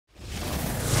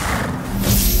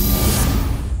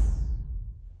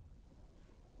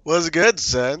What's good,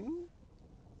 son?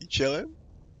 You chilling?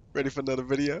 Ready for another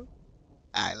video?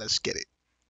 Alright, let's get it.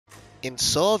 In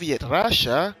Soviet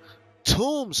Russia,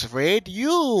 tombs raid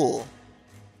you.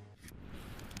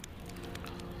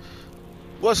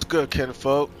 What's good,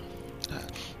 kinfolk?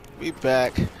 We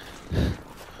back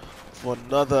for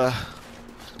another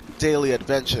daily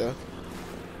adventure.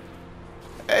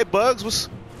 Hey, Bugs,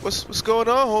 what's going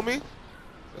on, homie?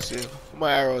 Let's see where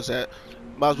my arrows at.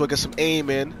 Might as well get some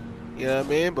aim in. You know what I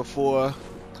mean? Before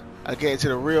I get into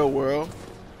the real world.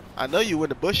 I know you in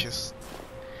the bushes.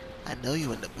 I know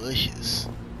you in the bushes.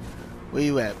 Where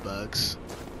you at, Bugs?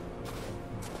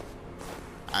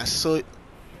 I saw.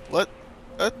 What?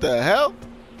 What the hell?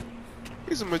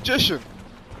 He's a magician.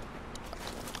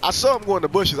 I saw him go in the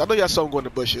bushes. I know y'all saw him go in the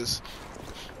bushes.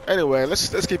 Anyway,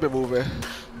 let's keep it moving.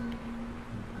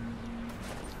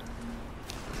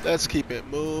 Let's keep it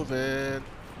moving.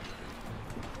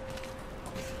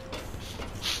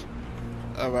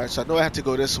 Alright, so I know I have to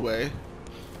go this way.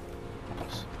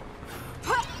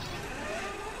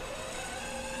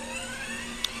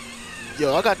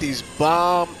 Yo, I got these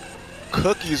bomb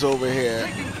cookies over here.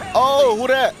 Oh, who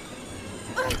that?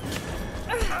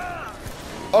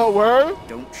 Oh, word?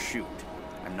 Don't shoot.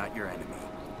 I'm not your enemy.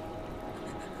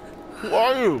 Who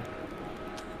are you?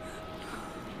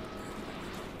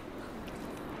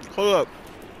 Hold up.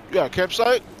 You got a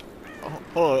campsite?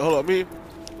 Hold on. Let me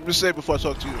say it before I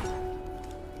talk to you.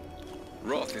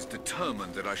 Roth is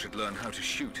determined that I should learn how to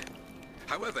shoot.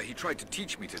 However, he tried to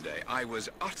teach me today. I was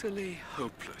utterly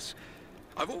hopeless.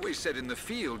 I've always said in the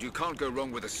field you can't go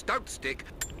wrong with a stout stick.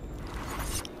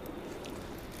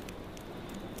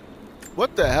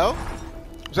 What the hell?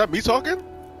 Was that me talking?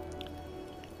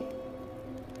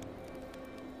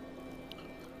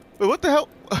 Wait, what the hell?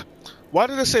 Why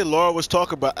did it say Laura was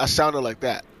talking, but I sounded like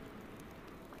that?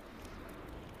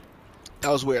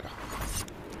 That was weird.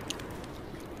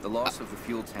 The loss of the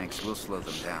fuel tanks will slow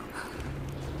them down.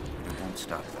 It won't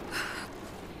stop them.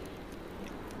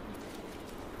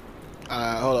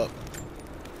 Hold up.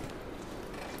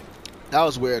 That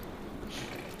was weird.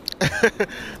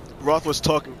 Roth was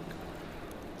talking.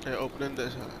 Hey, opening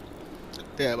this.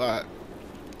 Damn, alright.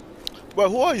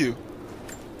 Well, who are you?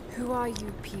 Who are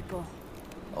you people?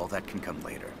 All that can come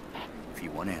later. If you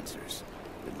want answers,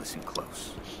 then listen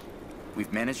close.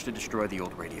 We've managed to destroy the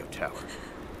old radio tower,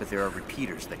 but there are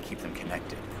repeaters that keep them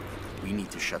connected. We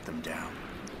need to shut them down.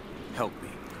 Help me,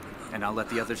 and I'll let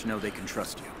the others know they can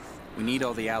trust you. We need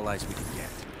all the allies we can get.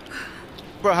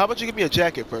 Bro, how about you give me a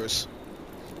jacket first?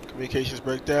 Communications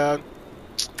breakdown.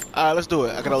 Alright, let's do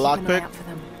it. I got a lockpick.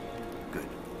 Good.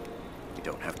 We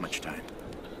don't have much time.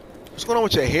 What's going on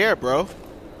with your hair, bro?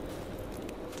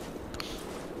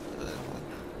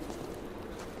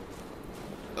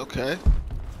 Okay.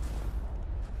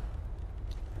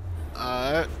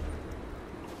 Alright.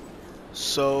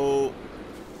 So,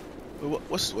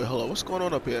 wait, hold on. What's going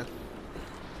on up here?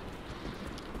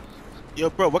 Yo,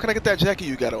 bro, where can I get that jacket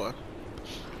you got on?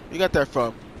 You got that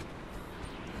from?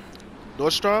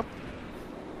 Nordstrom?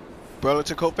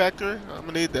 Burlington Coat Factory? I'm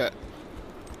gonna need that.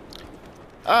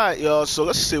 Alright, y'all, so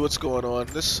let's see what's going on.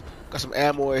 This got some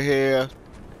ammo in here.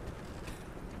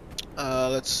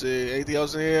 Let's see. Anything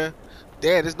else in here?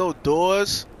 Damn, there's no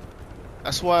doors.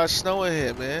 That's why it's snowing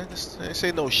here, man. This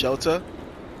ain't no shelter.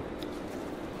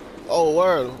 Oh,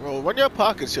 word. Bro, run your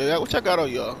pockets, yo. What y'all got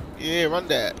on y'all? Yeah, run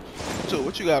that. So,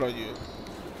 what you got on you?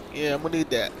 Yeah, I'm gonna need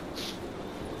that.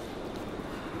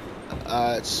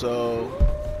 Alright, so...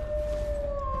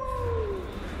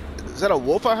 Is that a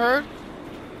wolf I heard?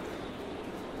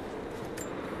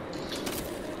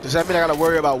 Does that mean I gotta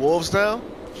worry about wolves now?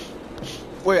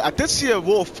 Wait, I did see a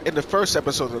wolf in the first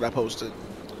episode that I posted.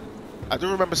 I do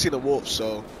remember seeing a wolf,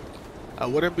 so I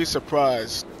wouldn't be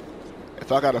surprised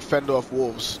if I gotta fend off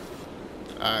wolves.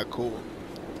 Alright, cool.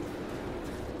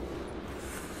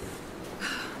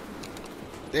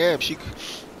 Damn, she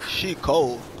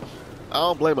cold. I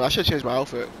don't blame her. I should change my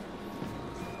outfit.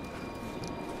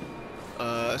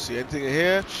 Let's see, anything in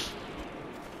here?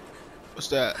 What's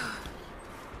that?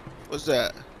 What's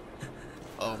that?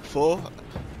 Full?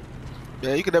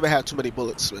 Yeah, you can never have too many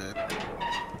bullets, man.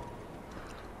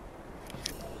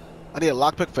 I need a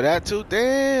lockpick for that too?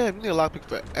 Damn, you need a lockpick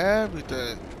for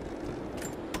everything.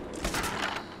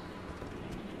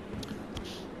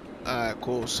 Alright,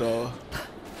 cool, so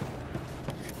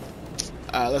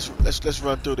alright, let's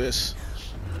run through this.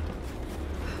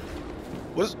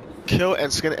 What's kill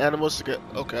and skin animals to get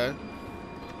okay.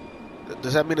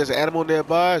 Does that mean there's an animal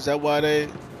nearby? Is that why they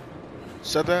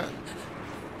said that?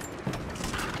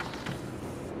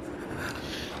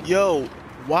 Yo,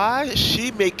 why is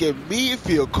she making me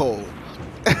feel cold?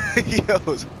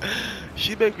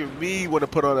 She making me want to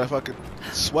put on that fucking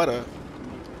sweater.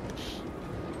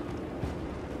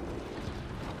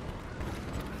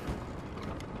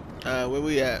 Where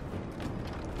we at?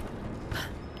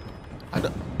 I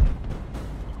know.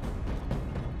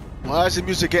 Why is the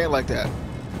music getting like that?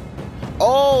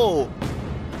 Oh!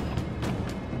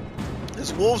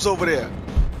 There's wolves over there.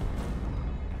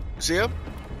 See him?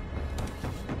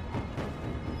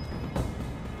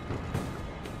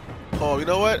 Oh, you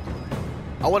know what?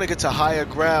 I want to get to higher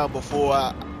ground before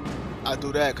I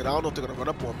do that, because I don't know if they're going to run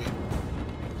up on me.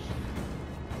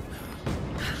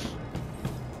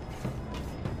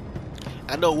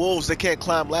 I know wolves, they can't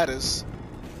climb ladders.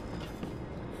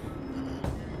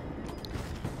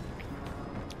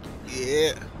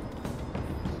 Yeah. You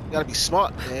gotta be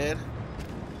smart, man.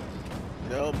 You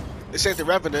know, this ain't the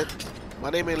Revenant. My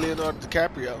name ain't Leonardo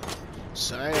DiCaprio.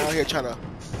 So I ain't out here trying to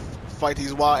fight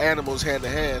these wild animals hand to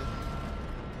hand.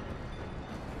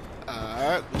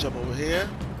 Alright, we jump over here.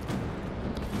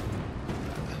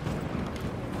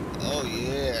 Oh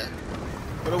yeah.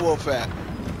 Where the wolf at?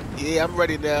 Yeah, I'm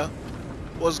ready now.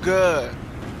 What's good?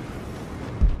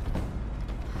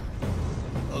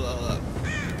 Hold on, hold on.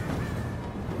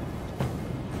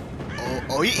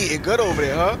 Oh, he eating good over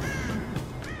there, huh?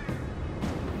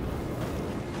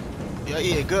 Yeah,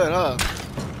 eating good, huh?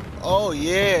 Oh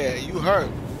yeah, you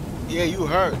hurt. Yeah, you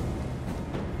hurt.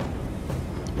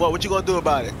 What you gonna do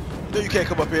about it? You know you can't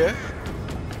come up here.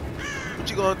 What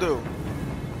you gonna do?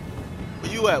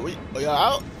 Where you at? Are y'all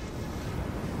out?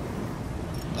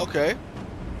 Okay.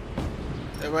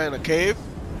 They ran in a cave.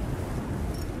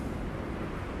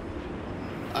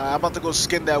 I'm about to go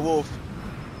skin that wolf.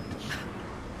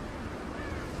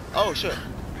 Oh shit.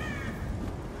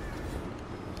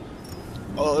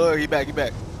 Oh, look, he back.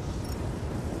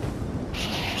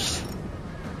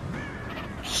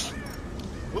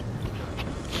 Whoop.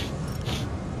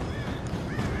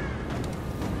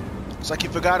 It's like you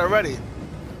forgot already.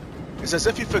 It's as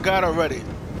if you forgot already.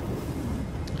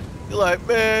 You're like,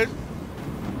 man,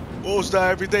 wolves die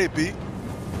every day, B.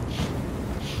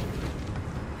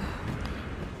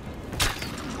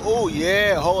 Oh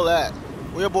yeah, hold that.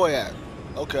 Where your boy at?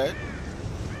 Okay.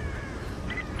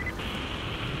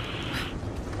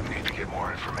 We need to get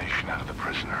more information out of the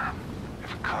prisoner.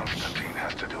 If Constantine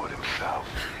has to do it himself,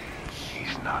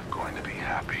 he's not going to be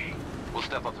happy. We'll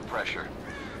step up the pressure,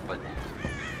 but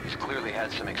he's clearly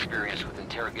had some experience with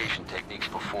interrogation techniques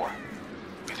before.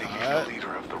 We think he's the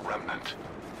leader of the Remnant.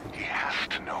 He has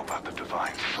to know about the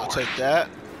divine source. I'll take that.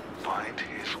 Find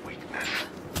his weakness.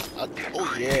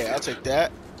 Oh yeah, I'll take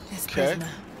that. This Okay. prisoner.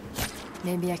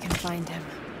 Maybe I can find him.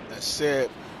 That's it.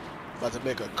 About to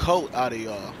make a coat out of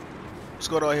y'all. What's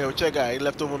going on here with your guy? He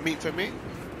leftover meat for me?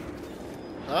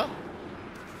 Huh?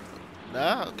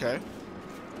 Nah? Okay.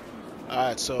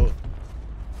 Alright, so...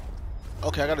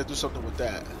 Okay, I gotta do something with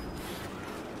that.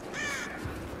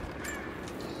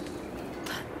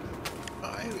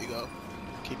 Alright, here we go.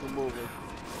 Keep it moving.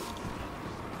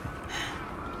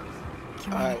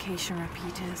 Communication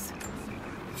repeaters.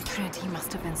 Trinity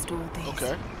must have installed these.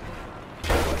 Okay.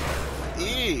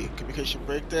 Communication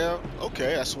breakdown.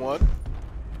 Okay, that's one.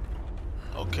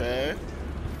 Okay.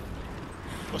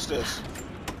 What's this?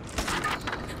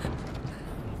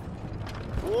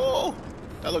 Whoa!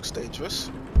 That looks dangerous.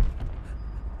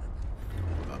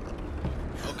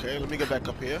 Okay, let me get back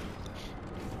up here.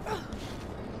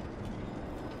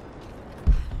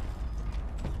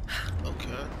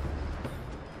 Okay.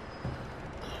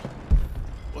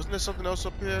 Wasn't there something else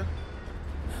up here?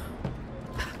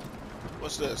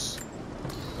 What's this?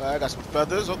 I got some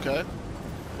feathers, okay.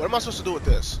 What am I supposed to do with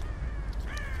this?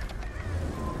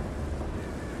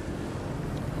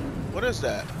 What is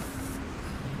that?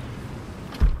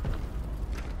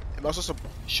 Am I supposed to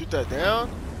shoot that down?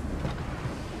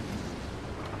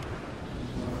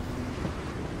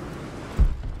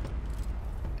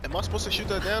 Am I supposed to shoot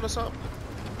that down or something?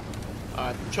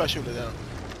 Alright, try shooting it down.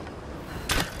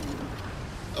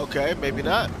 Okay, maybe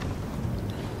not.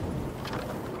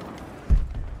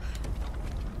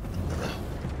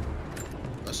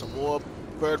 Got some more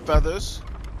bird feathers.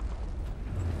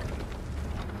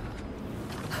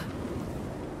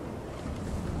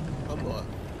 Come on.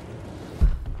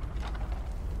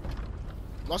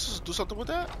 Am I supposed to do something with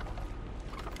that?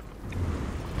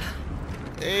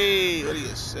 Hey, what do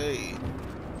you say?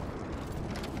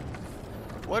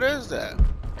 What is that? Am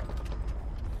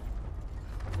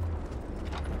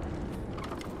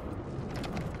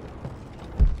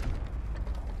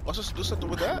I supposed to do something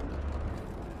with that?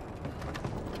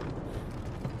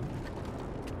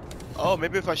 Oh,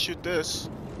 maybe if I shoot this.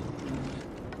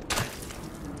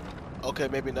 Okay,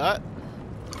 maybe not.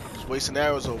 Just wasting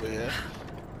arrows over here.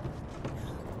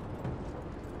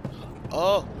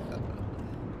 Oh.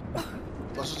 Am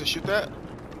I supposed to shoot that?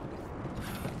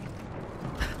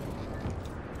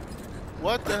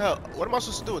 What the hell? What am I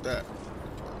supposed to do with that?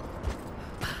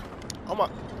 Oh my,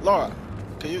 Laura,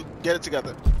 can you get it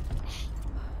together?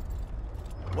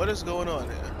 What is going on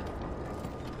here?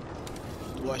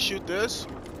 Do I shoot this?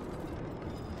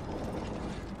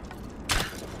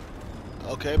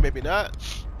 Okay, maybe not.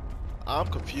 I'm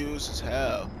confused as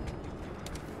hell.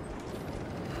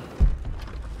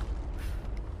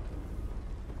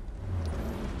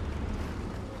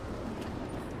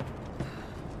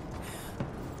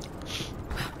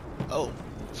 Oh.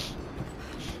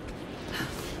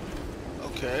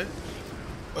 Okay.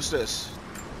 What's this?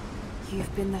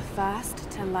 You've been the first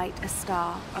to light a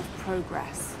star of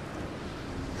progress.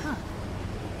 Huh.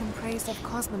 In praise of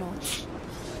cosmonauts.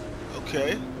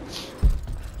 Okay.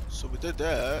 So we did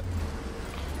that.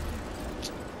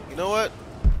 You know what?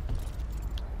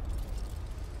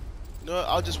 You know what?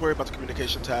 I'll just worry about the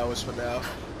communication towers for now.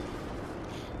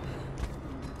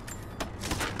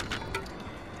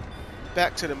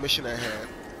 Back to the mission at hand.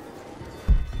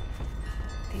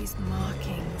 These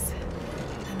markings,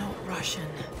 they're not Russian.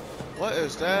 What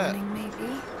is that? Warning,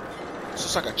 maybe? It's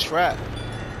just like a trap.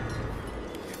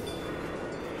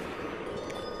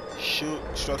 Shoot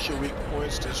structure weak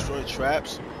points to destroy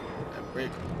traps and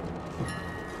break.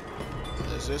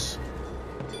 What is this?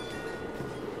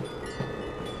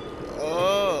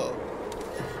 Oh.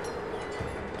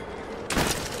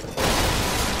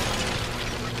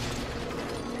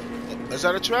 Is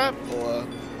that a trap or?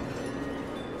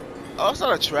 Oh, it's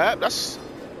not a trap. That's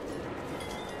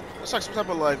like some type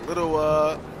of like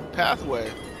little pathway.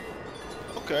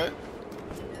 Okay.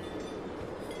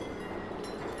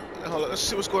 Hold on, let's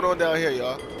see what's going on down here,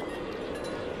 y'all.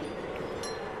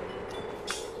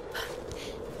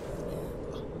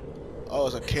 Oh,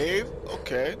 it's a cave?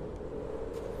 Okay.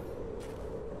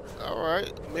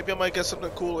 Alright. Maybe I might get something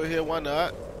cooler here. Why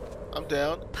not? I'm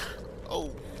down. Oh.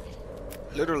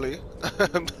 Literally.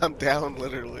 I'm down,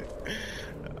 literally.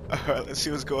 Alright, let's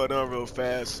see what's going on real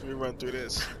fast. Let me run through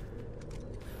this.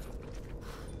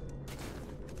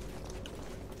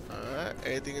 Alright,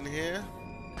 anything in here?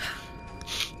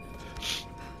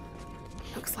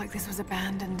 Looks like this was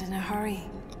abandoned in a hurry.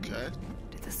 Okay.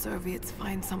 Did the Soviets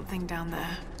find something down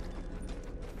there?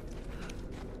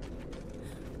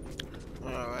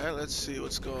 Alright, let's see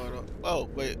what's going on. Oh,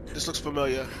 wait, this looks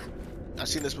familiar. I've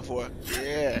seen this before.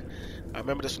 Yeah. I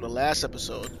remember this from the last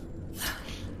episode.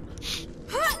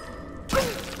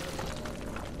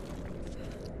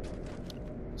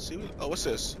 See? Oh, what's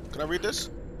this? Can I read this?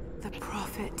 The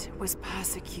Prophet was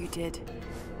persecuted,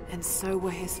 and so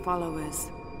were his followers.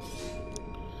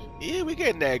 Yeah, we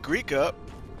getting that Greek up.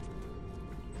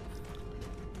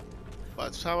 By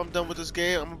the time I'm done with this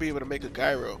game, I'm gonna be able to make a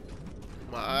gyro.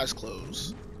 My eyes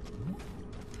closed.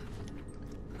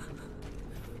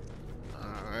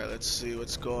 Alright, let's see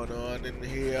what's going on in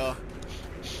here.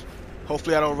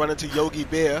 Hopefully I don't run into Yogi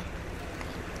Bear.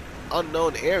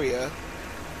 Unknown area.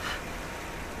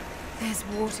 There's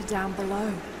water down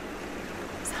below.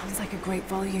 Sounds like a great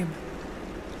volume.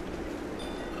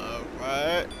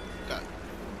 Alright.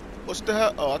 What's the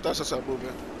hell? Oh, I thought I saw something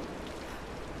moving.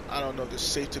 I don't know if it's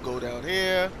safe to go down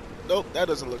here. Nope, that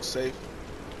doesn't look safe.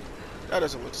 That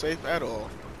doesn't look safe at all.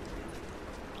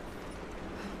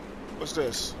 What's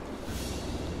this?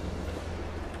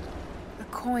 A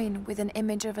coin with an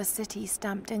image of a city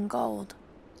stamped in gold.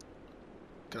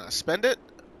 Can I spend it?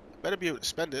 Better be able to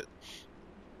spend it.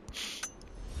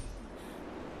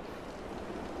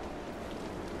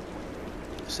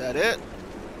 Is that it?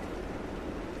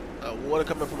 Water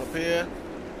coming from up here.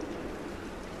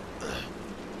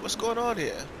 What's going on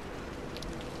here?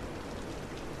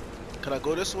 Can I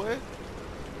go this way?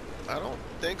 I don't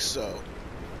think so.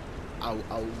 I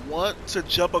want to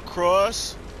jump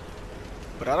across,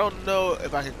 but I don't know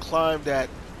if I can climb that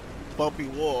bumpy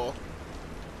wall.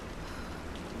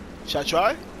 Should I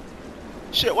try?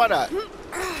 Shit, why not?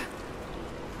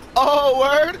 Oh,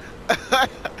 word?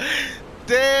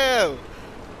 Damn!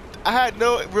 I had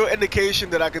no real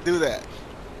indication that I could do that.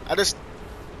 I just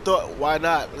thought, why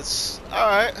not?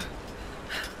 Alright.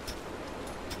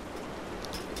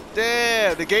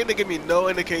 Damn, the game didn't give me no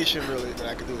indication really that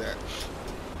I could do that.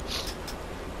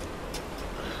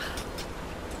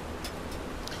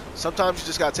 Sometimes you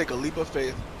just gotta take a leap of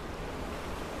faith.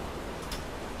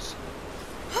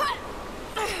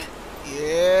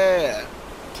 Yeah.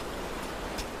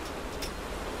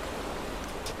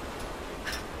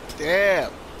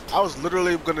 Damn. I was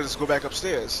literally gonna just go back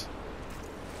upstairs.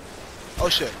 Oh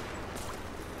shit.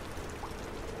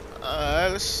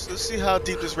 Alright, let's see how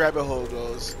deep this rabbit hole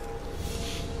goes.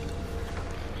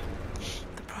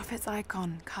 its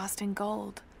icon cast in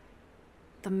gold.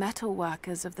 The metal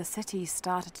workers of the city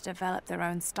started to develop their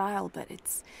own style, but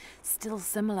it's still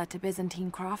similar to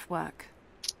Byzantine craftwork.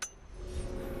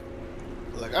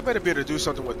 Like, I better be able to do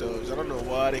something with those. I don't know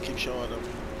why they keep showing them.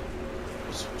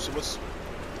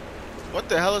 What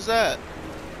the hell is that?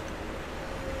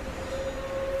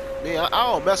 Man,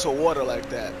 I don't mess with water like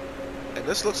that. And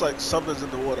this looks like something's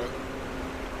in the water.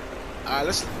 Alright,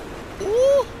 let's...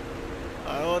 Ooh!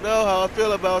 I don't know how I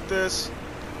feel about this.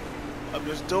 I'm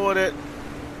just doing it.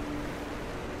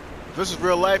 If this is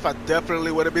real life, I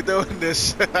definitely wouldn't be doing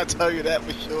this. I tell you that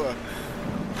for sure.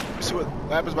 Let's see what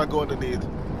happens by going underneath.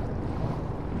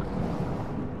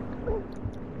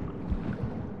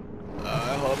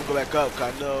 Alright, hold on, let me go back up,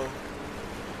 cause I know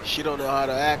she don't know how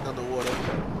to act underwater.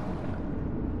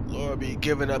 Laura be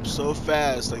giving up so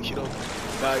fast, like she don't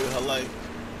value her life.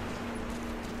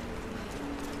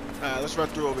 Alright, let's run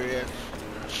through over here.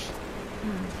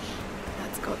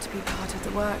 That's got to be part of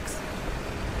the works.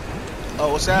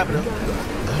 Oh, what's happening?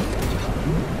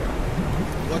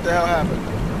 What the hell happened?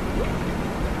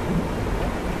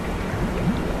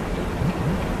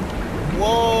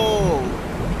 Whoa!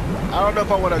 I don't know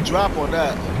if I want to drop on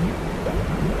that.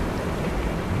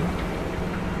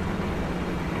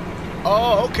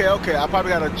 Oh, okay, okay. I probably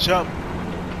gotta jump.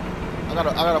 I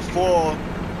gotta fall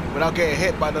without getting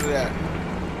hit by none of that.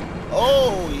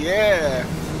 Oh yeah.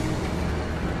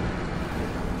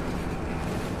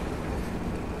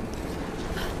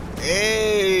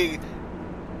 Hey,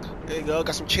 there you go.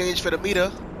 Got some change for the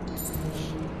meter.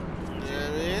 You know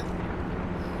what I mean?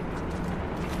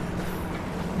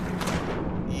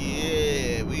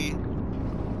 Yeah,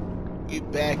 we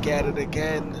back at it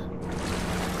again.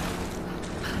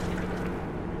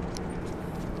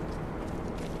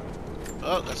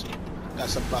 Oh, got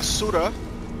some basura.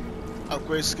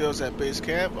 Upgrade skills at base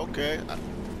camp. Okay.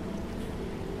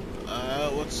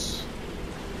 What's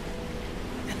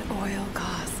An oil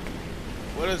cask.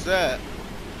 what is that?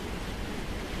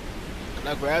 Can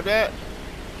I grab that?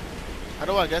 How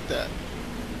do I get that?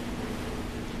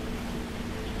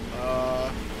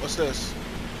 What's this?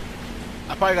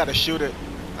 I probably gotta shoot it.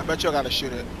 I bet you I gotta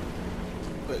shoot it.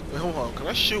 Wait, hold on. Can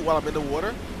I shoot while I'm in the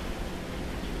water?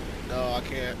 No, I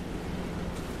can't.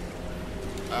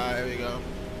 Alright, here we go.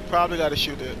 Probably gotta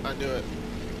shoot it. I knew it.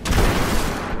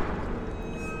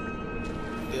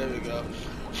 There we go.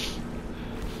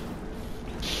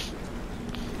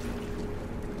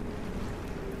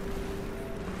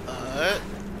 Alright.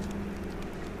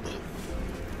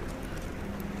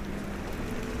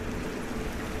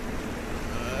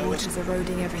 Water's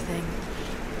eroding everything.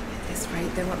 At this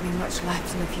rate, there won't be much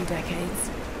left in a few decades.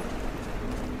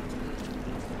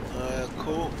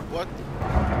 Cool. What?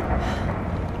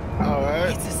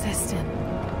 Alright. It's a cistern.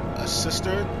 A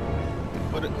cistern?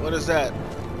 What is that? I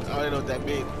don't even know what that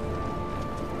means.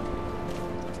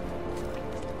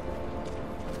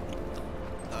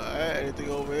 Alright, anything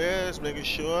over here? Just making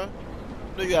sure.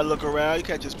 You gotta look around, you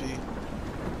can't just be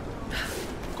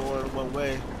going one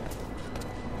way.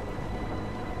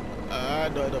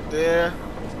 Alright, nothing up there.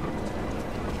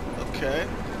 Okay.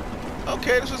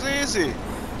 Okay, this was easy.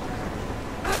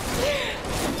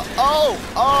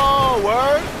 Oh,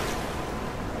 word?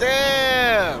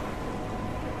 Damn.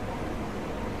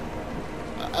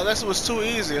 Unless it was too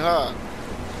easy, huh?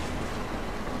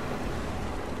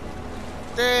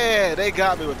 Damn, they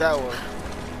got me with that one.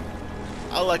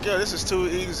 I was like, yo, this is too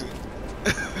easy.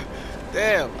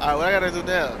 Damn. Alright, what I gotta do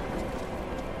now?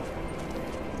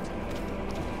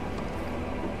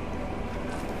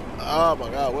 Oh my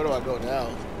god, where do I go now?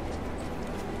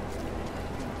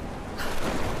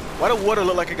 Why the water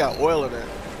look like it got oil in it?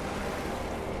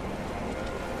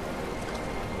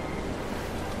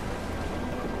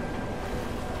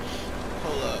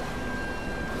 Hold up.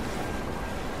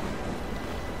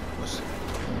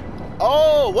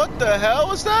 Oh, what the hell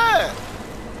was that?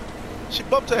 She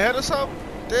bumped her head or something?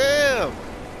 Damn.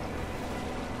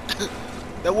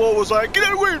 That wall was like, get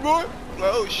out of the way, boy.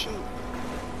 Like, oh shoot.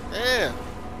 Damn.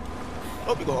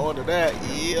 Hope you go on to that.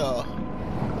 Yeah.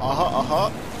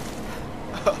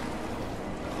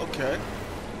 Okay.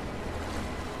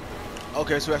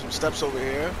 Okay, so we have some steps over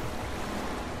here.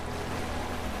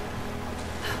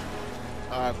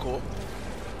 Alright, cool.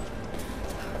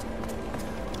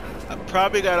 I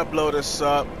probably gotta blow this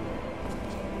up.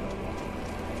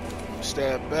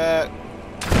 Stand back.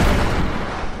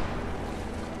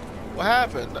 What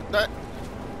happened?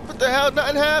 What the hell?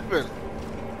 Nothing happened.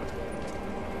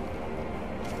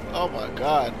 Oh my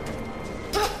god.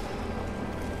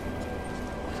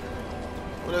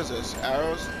 What is this?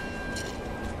 Arrows?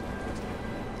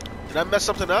 Did I mess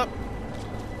something up?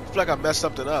 I feel like I messed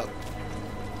something up.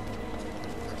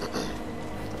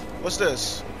 What's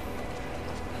this?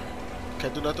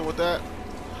 Can't do nothing with that?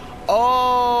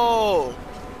 Oh!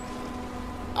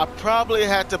 I probably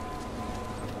had to...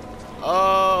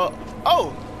 Oh!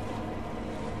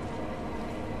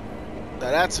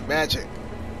 Now that's magic.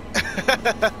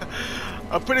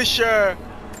 I'm pretty sure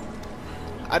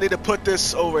I need to put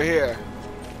this over here.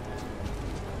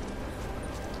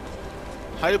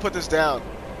 How do you put this down?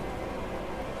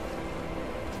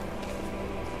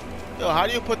 Yo, how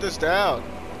do you put this down?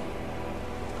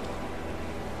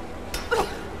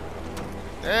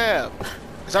 Damn.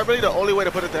 Is that really the only way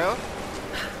to put it down?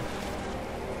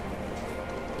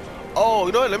 Oh,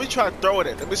 you know what? Let me try throwing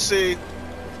it. Let me see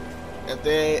if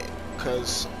they...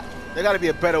 Because there got to be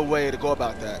a better way to go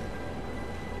about that.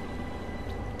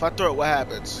 If I throw it, what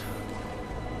happens?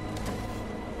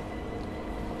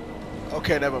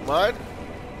 Okay, never mind.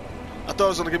 I thought it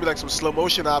was going to give me like some slow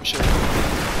motion option.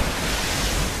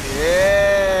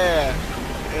 Yeah.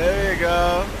 There you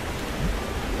go.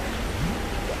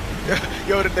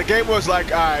 Yo, the game was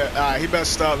like, alright, he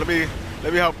messed up. Let me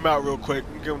help him out real quick.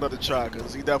 Let me give him another try,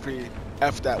 because he definitely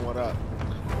effed that one up.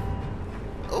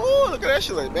 Ooh, look at that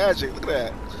shit, like magic. Look at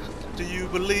that. Do you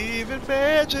believe in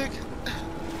magic?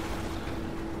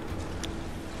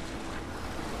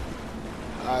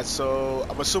 Alright, so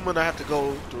I'm assuming I have to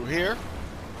go through here.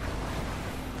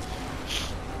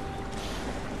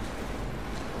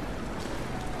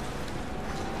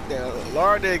 Yeah,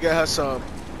 Laura did get herself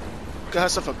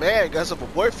a man, got herself a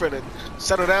boyfriend, and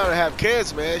settle down and have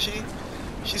kids, man.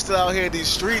 She's still out here in these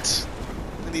streets,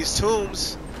 in these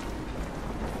tombs,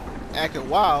 acting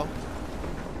wild.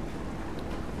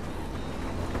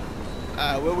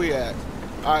 Alright, where we at?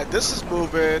 Alright, this is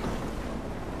moving.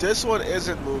 This one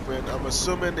isn't moving. I'm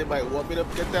assuming they might want me to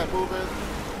get that moving.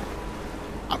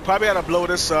 I probably gotta blow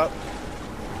this up.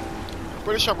 I'm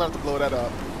pretty sure I'm gonna have to blow that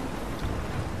up.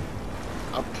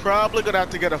 I'm probably gonna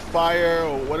have to get a fire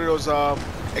or one of those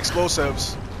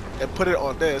explosives and put it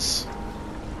on this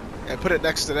and put it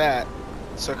next to that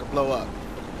so it can blow up.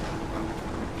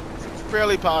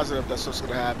 Fairly positive that's what's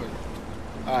gonna happen.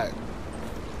 Alright.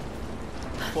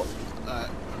 Alright.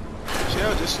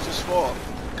 Chill, just fall.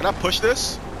 Can I push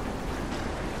this?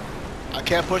 I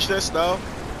can't push this, no?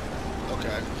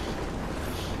 Okay.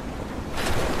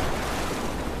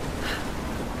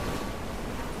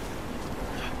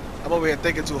 I'm over here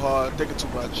thinking too hard, thinking too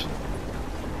much.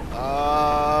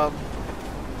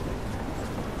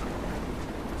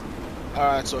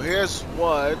 Alright, so here's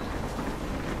one.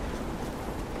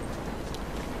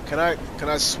 Can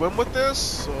I swim with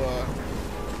this? Or...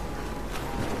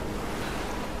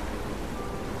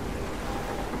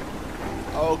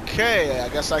 Okay, I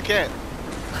guess I can.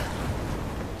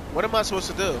 What am I supposed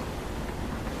to do?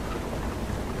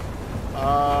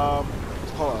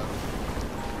 Hold on.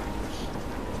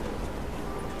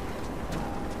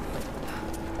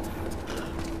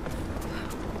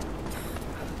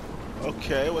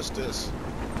 Okay, what's this?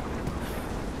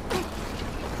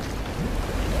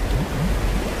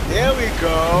 There we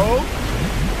go.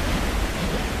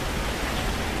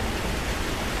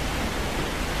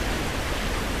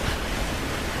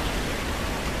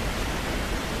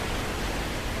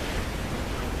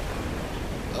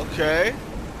 Okay.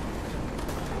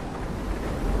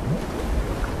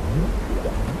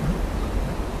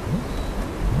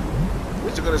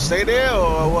 Is it gonna stay there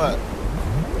or what?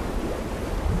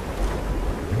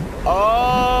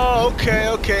 Oh,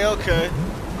 okay.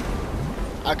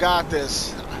 I got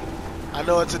this. I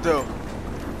know what to do.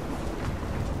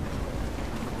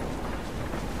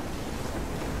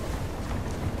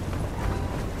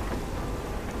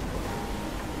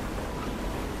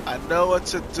 I know what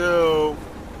to do.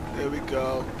 There we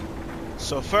go.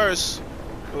 So first,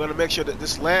 we're gonna make sure that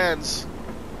this lands.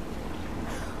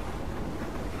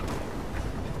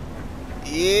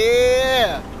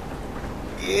 Yeah.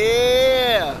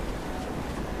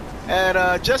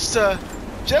 And just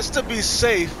to be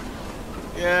safe,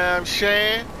 yeah, I'm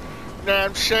saying,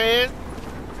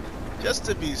 just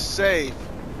to be safe.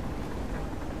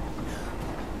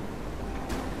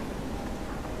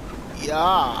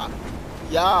 Yeah.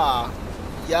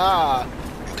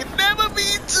 You can never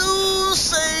be too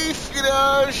safe, you know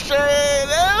what I'm saying?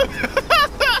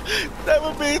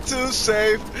 Never be too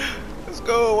safe. Let's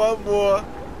go one more.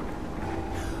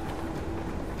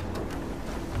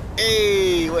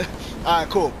 Hey, alright,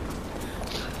 cool.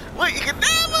 Wait, you can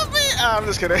never be. Oh, I'm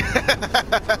just kidding.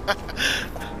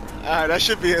 Alright, that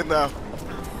should be enough.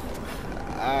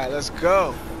 Alright, let's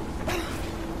go.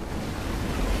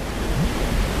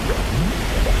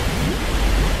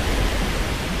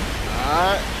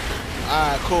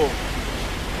 Alright, cool.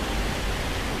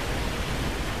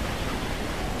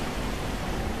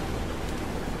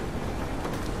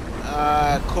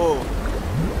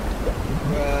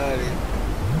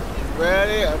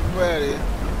 ready.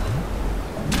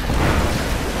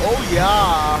 Oh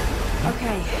yeah.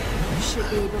 Okay, should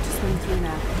be able to swim through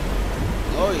now.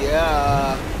 Oh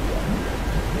yeah.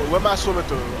 Wait, where am I swimming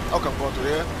through? Okay, I'm going through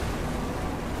here.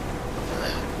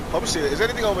 Let me see. Is there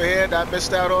anything over here that I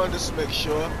missed out on? Just to make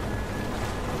sure.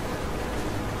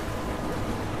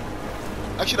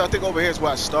 Actually, I think over here is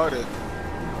where I started.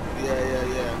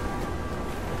 Yeah.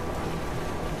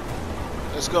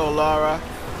 Let's go, Lara.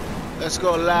 Let's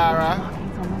go, Lara.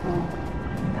 Markings on the wall.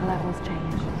 The levels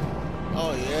change.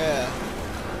 Oh yeah.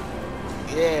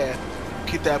 Yeah.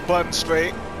 Keep that button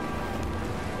straight.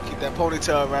 Keep that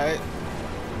ponytail right.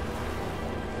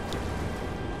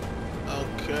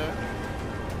 Okay.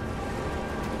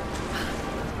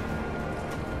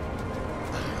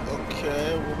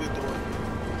 Okay, what we doing?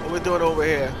 What we doing over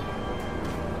here?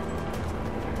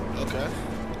 Okay.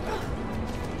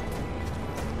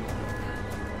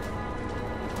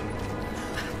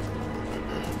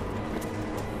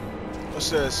 What's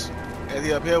this?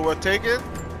 Anything up here worth taking?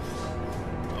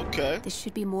 Okay. This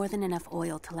should be more than enough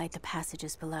oil to light the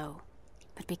passages below,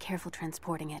 but be careful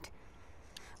transporting it.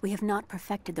 We have not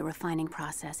perfected the refining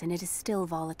process, and it is still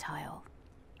volatile.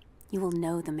 You will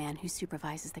know the man who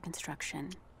supervises the construction.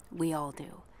 We all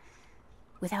do.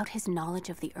 Without his knowledge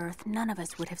of the Earth, none of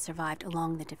us would have survived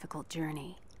along the difficult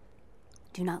journey.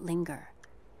 Do not linger,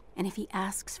 and if he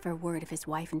asks for word of his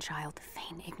wife and child,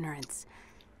 feign ignorance.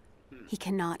 He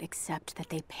cannot accept that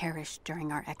they perished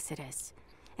during our exodus,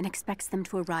 and expects them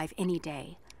to arrive any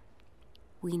day.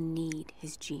 We need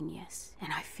his genius,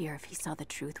 and I fear if he saw the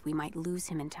truth, we might lose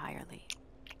him entirely.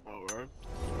 All right.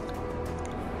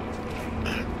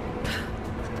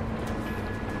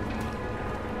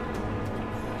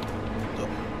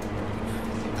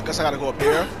 I guess I gotta go up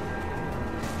here.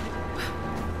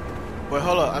 Wait,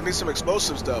 hold up. I need some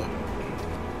explosives, though.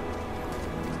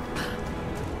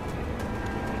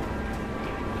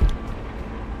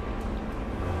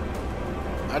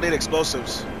 I need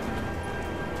explosives.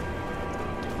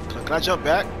 Can I jump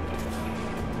back?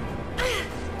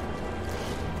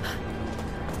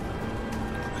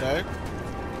 Okay.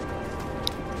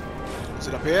 Is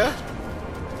it up here?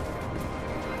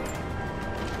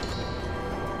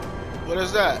 What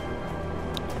is that?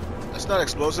 That's not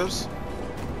explosives.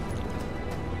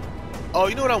 Oh,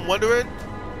 you know what I'm wondering?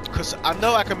 Cause I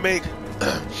know I can make,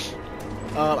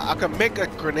 I can make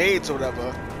grenades or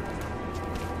whatever.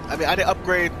 I mean, I didn't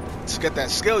upgrade to get that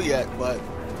skill yet, but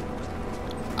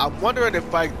I'm wondering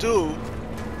if I do,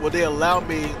 will they allow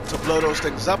me to blow those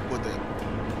things up with it?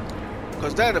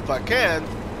 Because then, if I can,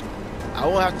 I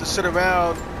won't have to sit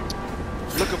around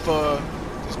looking for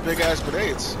these big ass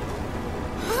grenades.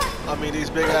 I mean, these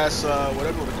big ass,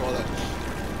 whatever you want to call it.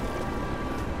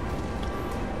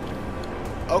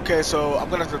 Okay, so I'm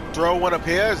gonna have to throw one up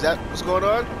here. Is that what's going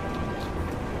on?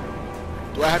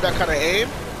 Do I have that kind of aim?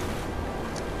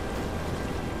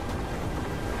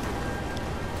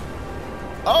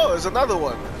 Oh, there's another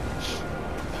one.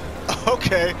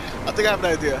 Okay, I think I have an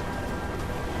idea.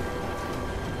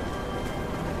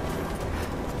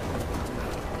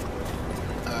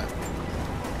 Alright.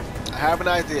 I have an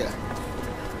idea.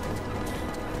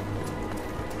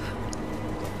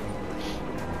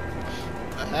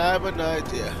 I have an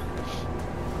idea.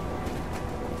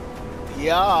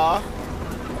 Yeah.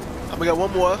 I'm gonna get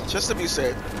one more, just to be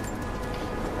safe.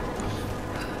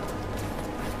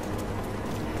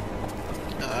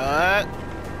 Alright.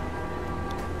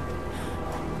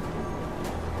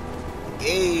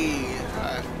 Hey.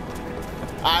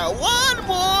 Alright, one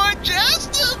more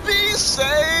just to be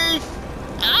safe.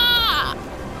 Ah!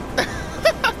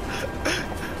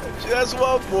 Just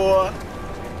one more.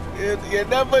 You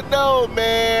never know,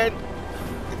 man.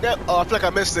 Oh, I feel like I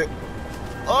missed it.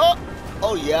 Oh!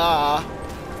 Oh, yeah.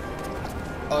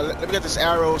 Oh, let me get this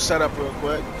arrow set up real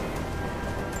quick.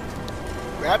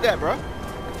 Grab that, bro.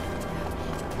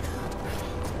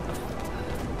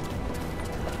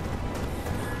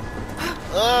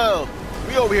 Oh,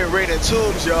 we over here raiding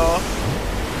tombs, y'all.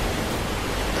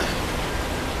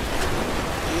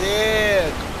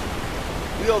 Yeah.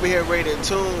 We over here raiding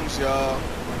tombs, y'all.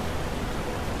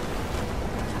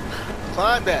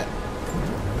 Climb that.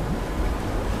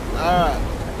 Alright.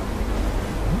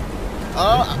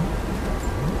 Oh.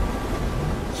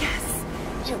 Yes,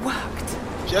 it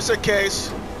worked. Just in case.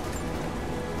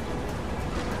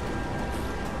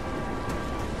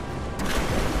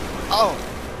 Oh.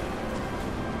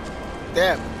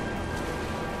 Damn.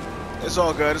 It's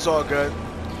all good, it's all good.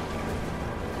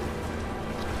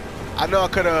 I know I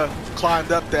could have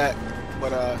climbed up that,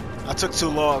 but I took too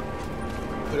long.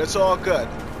 But it's all good.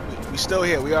 We still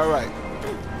here, we alright.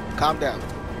 Calm down.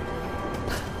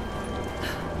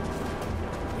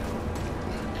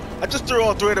 I just threw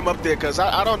all 3 of them up there because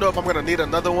I don't know if I'm gonna need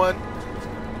another one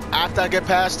after I get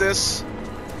past this.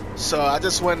 So I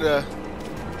just wanted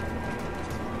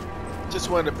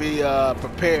to be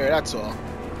prepared. That's all.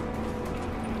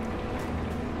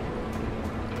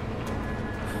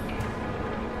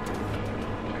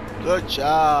 Good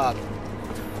job.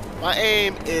 My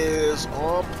aim is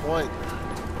on point.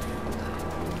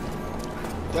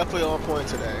 Definitely on point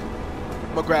today.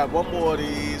 I'm gonna grab one more of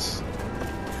these.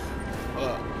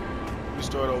 Let me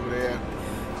store it over there.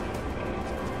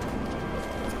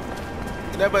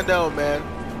 You never know, man.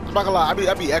 I'm not gonna lie,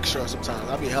 I be extra sometimes.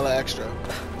 I be hella extra.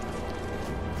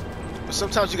 But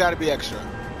sometimes you gotta be extra.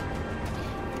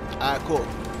 Alright, cool.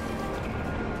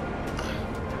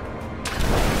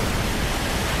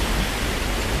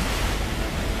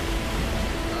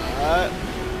 Alright.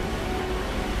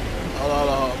 Hold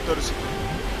on.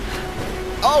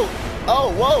 Oh,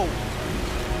 whoa.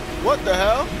 What the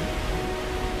hell?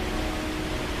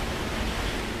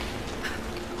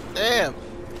 Damn.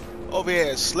 Over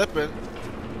here slipping.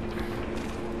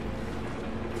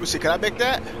 Let me see, can I make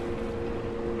that?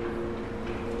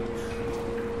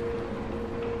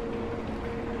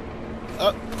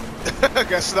 Oh,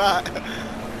 guess not.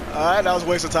 Alright, that was a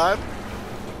waste of time.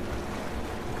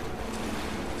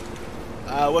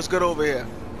 What's good over here?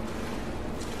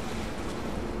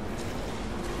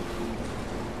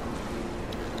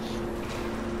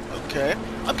 Okay,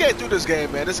 I'm getting through this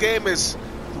game, man. This game is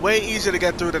way easier to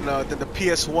get through than the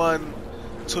PS1,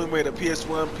 Tomb Raider,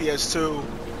 PS1, PS2.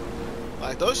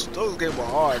 Like those games were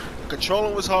hard.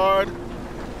 Controlling was hard.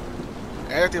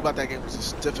 Everything about that game was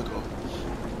just difficult.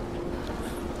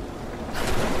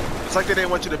 It's like they didn't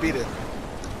want you to beat it.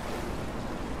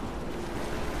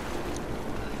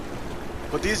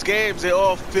 But these games, they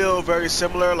all feel very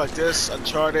similar, like this,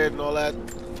 Uncharted and all that.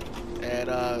 And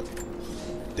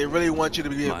they really want you to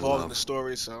be involved in the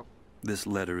story, so. This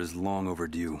letter is long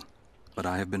overdue, but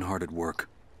I have been hard at work.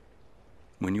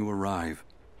 When you arrive,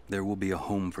 there will be a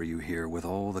home for you here with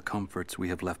all the comforts we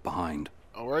have left behind.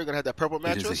 Oh, we're gonna have that purple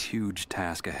mattress? It is a huge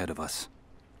task ahead of us.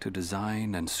 To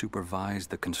design and supervise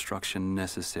the construction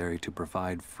necessary to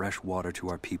provide fresh water to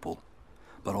our people.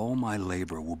 But all my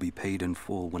labor will be paid in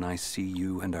full when I see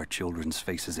you and our children's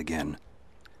faces again.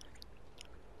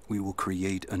 We will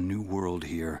create a new world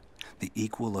here, the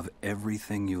equal of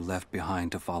everything you left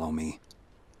behind to follow me.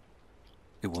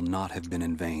 It will not have been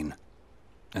in vain,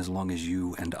 as long as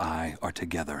you and I are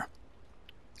together.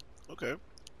 Okay.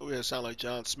 Over here sound like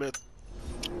John Smith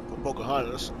from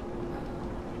Pocahontas.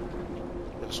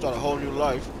 Gonna start a whole new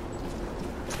life.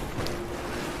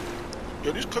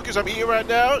 Yo, these cookies I'm eating right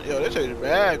now, yo, they taste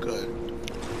mad good.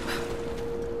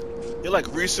 They're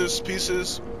like Reese's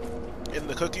Pieces in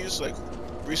the cookies, like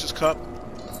Reese's Cup.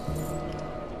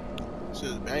 This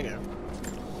is banging.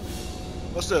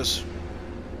 What's this?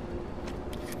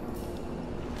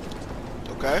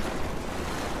 Okay.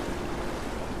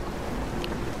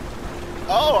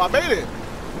 Oh, I made it.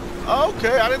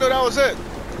 Okay, I didn't know that was it.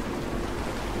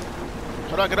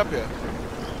 How do I get up here?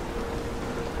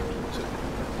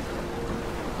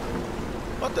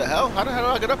 What the hell? How do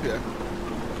I get up here?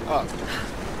 Oh.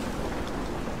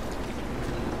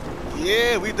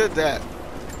 Yeah, we did that.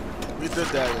 We did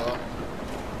that, y'all.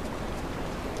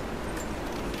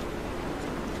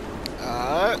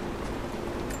 Alright.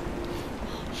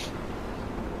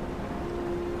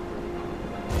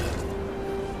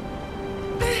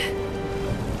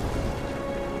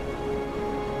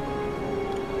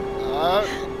 Alright.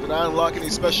 Did I unlock any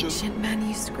special? Ancient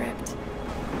manuscript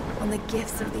on the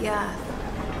gifts of the earth.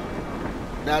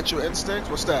 Natural instinct?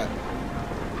 What's that?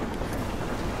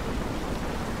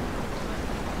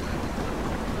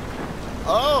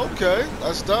 Oh, okay.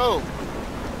 That's dope.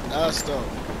 That's dope.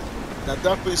 That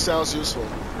definitely sounds useful.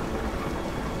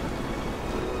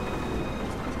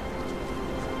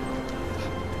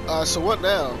 So what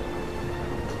now?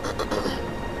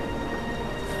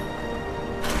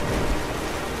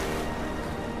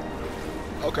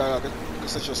 Okay, I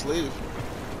guess I just leave.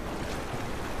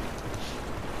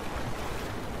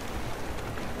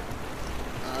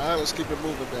 Alright, let's keep it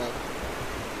moving now.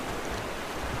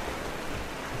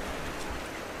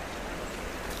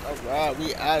 Alright,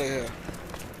 we out of here.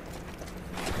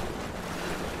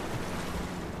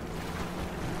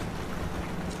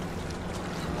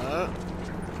 Alright.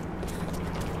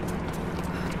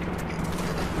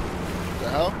 What the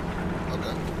hell?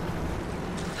 Okay.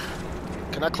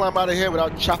 Can I climb out of here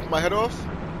without chopping my head off?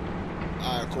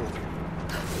 Alright, cool.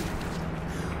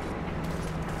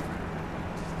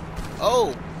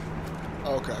 Oh!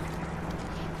 Okay.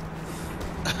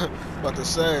 About to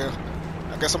say,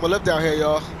 I guess I'm gonna live down here,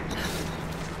 y'all.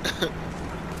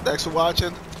 Thanks for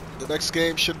watching. the next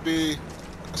game should be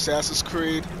Assassin's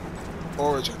Creed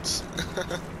Origins.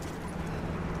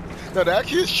 No, that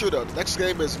actually is true though. The next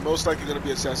game is most likely going to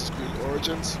be Assassin's Creed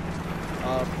Origins.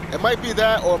 It might be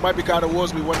that, or it might be God of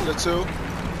War's. Be one of the two.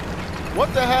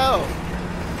 What the hell?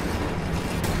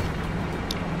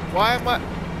 Why am I?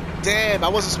 Damn, I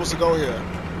wasn't supposed to go here.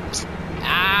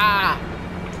 Ah!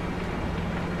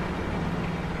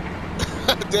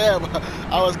 Damn,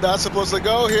 I was not supposed to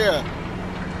go here.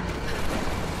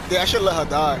 Yeah, I should let her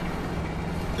die.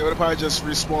 They would have probably just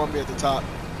respawned me at the top.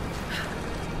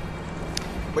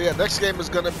 But yeah, next game is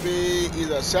gonna be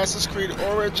either Assassin's Creed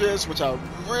Origins, which I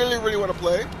really, really want to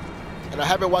play. And I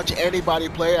haven't watched anybody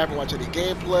play. I haven't watched any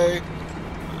gameplay.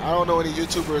 I don't know any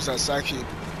YouTubers that's actually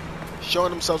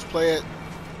showing themselves play it.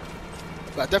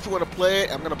 But I definitely want to play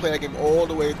it. I'm gonna play that game all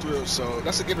the way through. So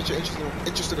that's a game that you're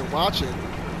interested in watching.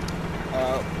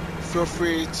 Feel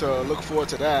free to look forward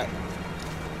to that.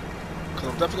 Because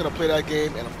I'm definitely gonna play that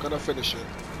game and I'm gonna finish it.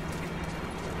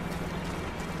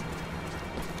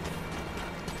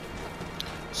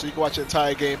 So you can watch the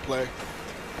entire gameplay,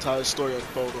 entire story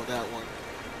unfold on that one.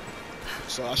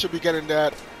 So I should be getting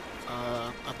that,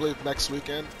 I believe, next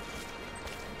weekend.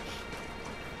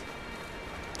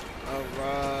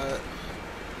 Alright.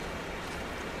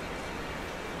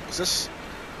 Is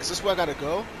this where I gotta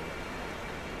go?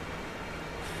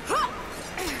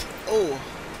 Oh.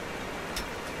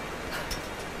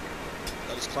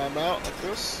 I just climb out like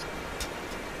this?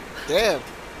 Damn.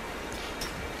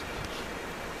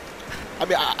 I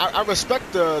mean, I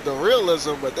respect the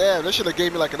realism, but damn, they should have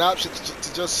gave me like an option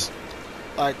to just,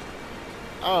 like,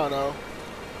 I don't know,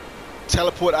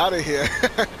 teleport out of here.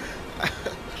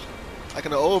 Like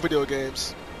in the old video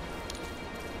games.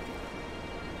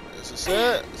 Is this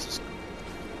it?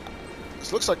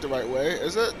 This looks like the right way,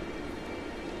 is it?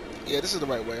 Yeah, this is the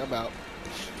right way. I'm out.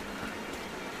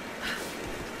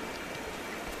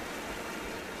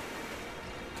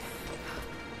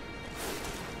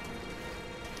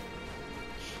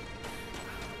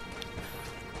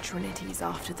 Trinity's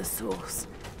after the source.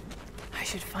 I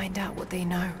should find out what they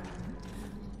know.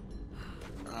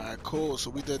 Alright, cool. So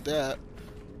we did that.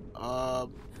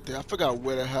 Yeah, I forgot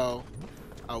where the hell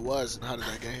I was and how did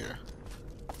I get here.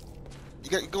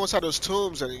 You go inside those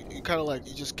tombs and you kind of like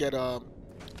you just get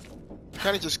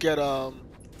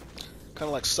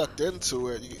like sucked into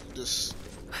it. You just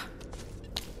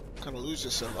kind of lose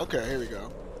yourself. Okay, here we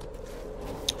go.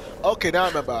 Okay, now I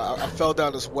remember. I fell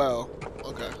down as well.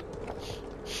 Okay.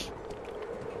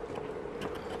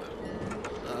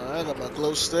 I got my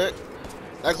glow stick.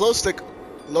 That glow stick,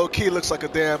 low key, looks like a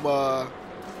damn,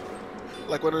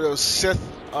 like one of those Sith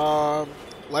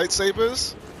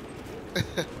lightsabers.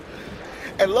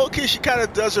 And low key, she kind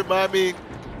of does remind me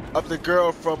of the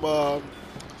girl from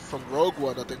Rogue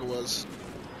One, I think it was.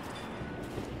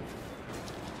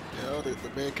 You know, the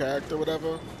main character,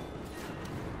 whatever.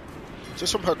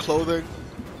 Just from her clothing.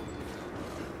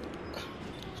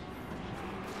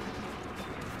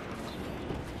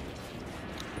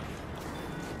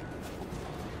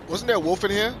 Wasn't there a wolf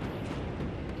in here?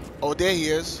 Oh, there he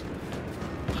is.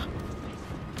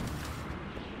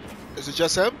 Is it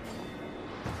just him?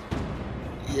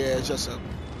 Yeah, it's just him.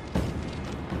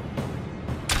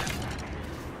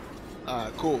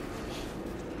 Alright, cool.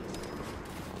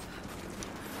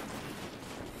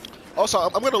 Also,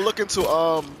 I'm gonna look into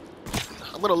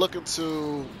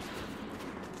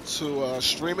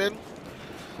streaming.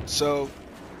 So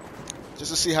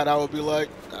just to see how that would be like.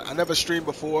 I never streamed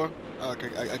before.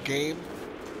 A game,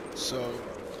 so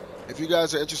if you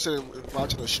guys are interested in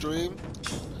watching a stream,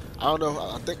 I don't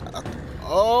know.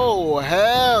 Oh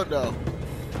hell no!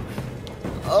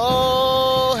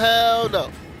 Oh hell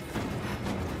no!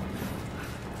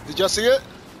 Did y'all see it?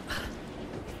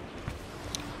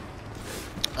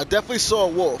 I definitely saw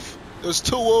a wolf. There's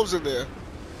 2 wolves in there.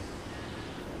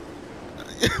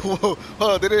 Whoa,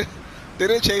 hold on, they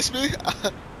didn't chase me.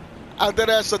 I dead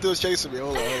ass thought they was chasing me.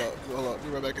 Hold on. Let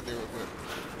me run back in there real quick.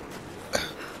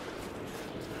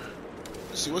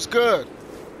 Let's see what's good.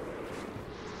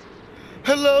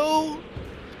 Hello?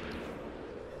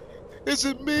 Is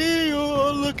it me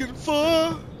you're looking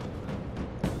for?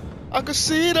 I can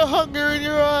see the hunger in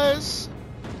your eyes.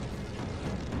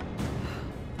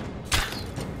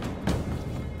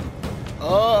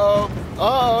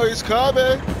 Uh-oh, he's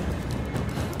coming.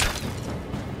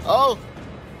 Oh,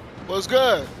 what's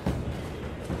good?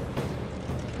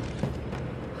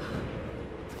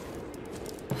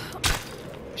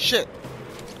 Shit.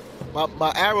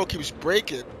 My arrow keeps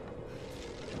breaking.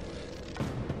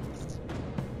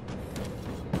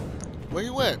 Where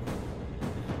you went?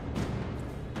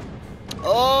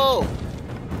 Oh!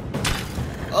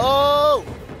 Oh!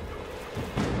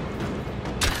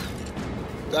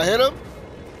 Did I hit him?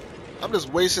 I'm just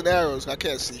wasting arrows. I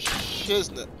can't see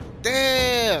shiznit.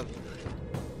 Damn!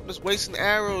 I'm just wasting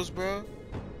arrows, bro.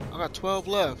 I got 12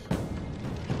 left.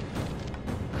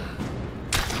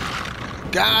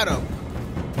 Got him.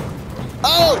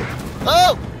 Oh!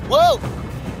 Oh! Whoa!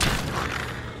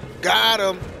 Got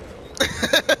him.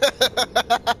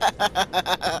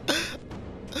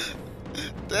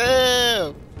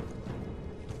 Damn.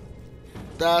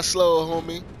 Die slow,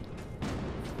 homie.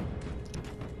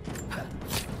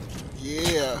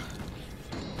 Yeah.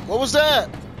 What was that?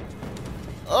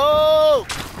 Oh!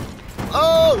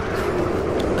 Oh!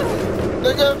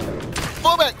 Nigga!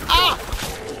 Fall back! Ah!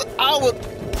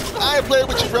 I ain't playing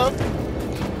with you, bro.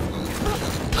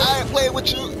 I ain't playing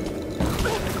with you.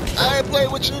 I ain't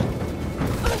playing with you.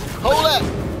 Hold that!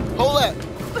 Hold that!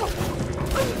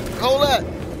 Hold that!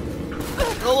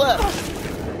 Hold that!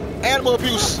 Animal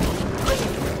abuse!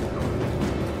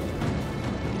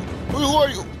 Who are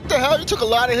you? What the hell? You took a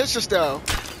lot of hits just now.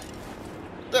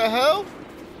 What the hell?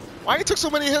 Why you took so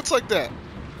many hits like that?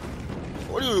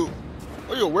 What are you?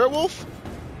 Are you a werewolf?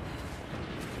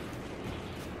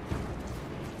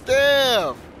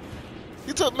 Damn!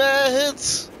 You took mad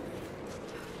hits.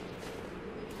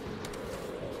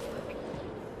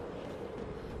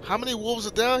 How many wolves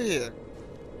are down here?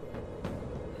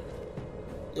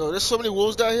 Yo, there's so many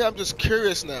wolves down here. I'm just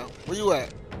curious now. Where you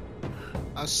at?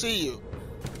 I see you.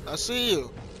 I see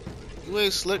you. You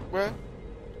ain't slick, bruh.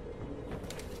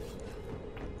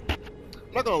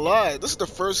 I'm not gonna lie. This is the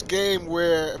first game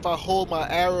where if I hold my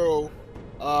arrow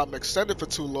extended for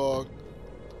too long,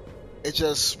 it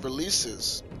just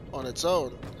releases on its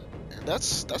own, and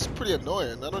that's pretty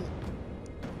annoying.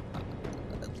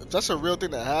 If that's a real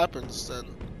thing that happens, then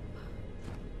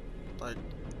like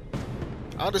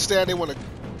I understand they're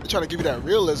trying to give you that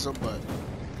realism, but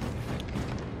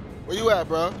where you at,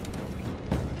 bro?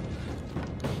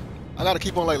 I gotta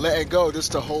keep on like letting go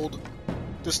just to hold,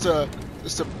 just to.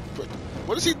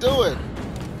 What is he doing?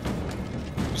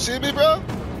 You see me, bro?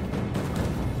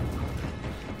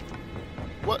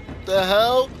 What the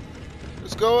hell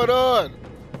is going on?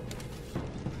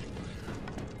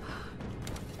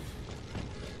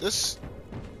 This.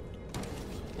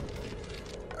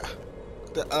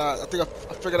 I think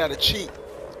I figured out a cheat.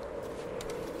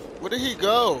 Where did he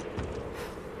go?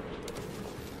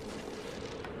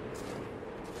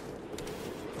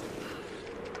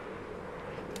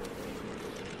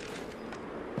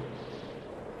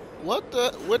 What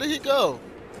the? Where did he go?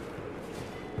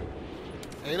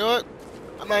 And you know what?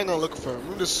 I'm not even gonna look for him.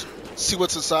 Let me just see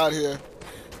what's inside here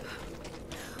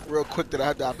real quick that I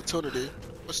had the opportunity.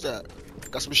 What's that?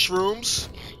 Got some shrooms.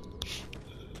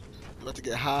 About to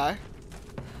get high.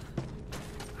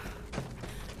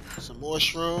 Some more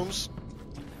shrooms.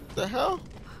 What the hell?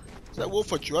 Is that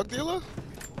wolf a drug dealer?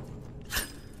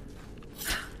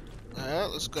 Alright,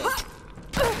 let's go.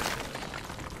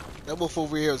 That wolf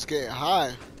over here is getting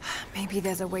high. Maybe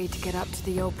there's a way to get up to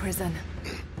the old prison.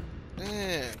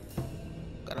 Man,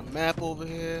 got a map over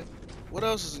here. What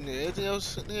else is in there? Anything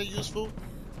else in there useful?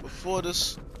 Before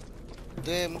this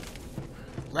damn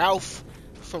Ralph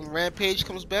from Rampage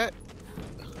comes back?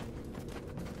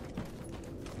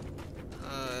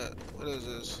 What is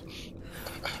this?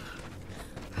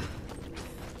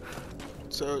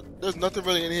 So, there's nothing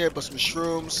really in here but some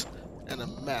shrooms and a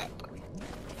map.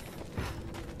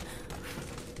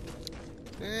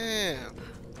 Damn.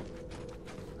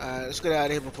 Alright, let's get out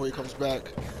of here before he comes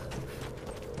back.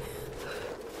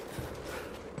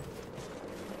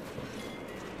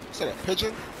 Is that a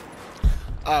pigeon?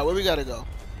 Alright, where we gotta go?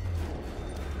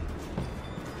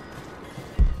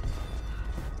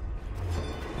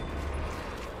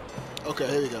 Okay,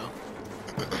 here we go.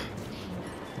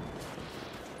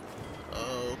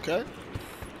 Okay.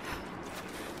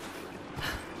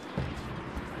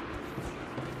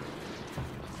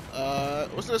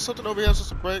 Wasn't there something over here I'm supposed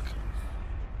to break?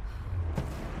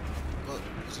 What,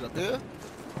 is it up here?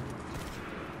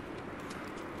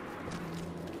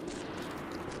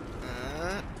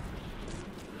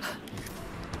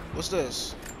 What's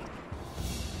this?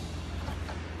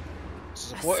 This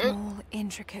is important? A small,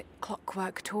 intricate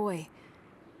clockwork toy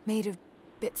made of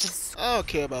bits of... I don't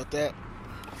care about that.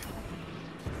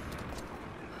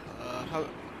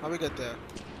 How we get there?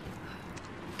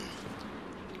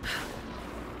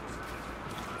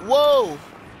 Whoa!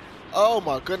 Oh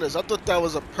my goodness, I thought that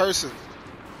was a person.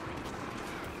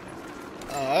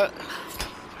 Alright.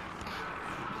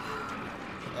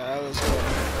 Alright, let's go.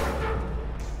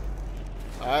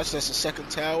 Alright, so that's the second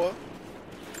tower.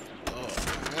 Oh,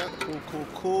 yeah,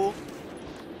 cool.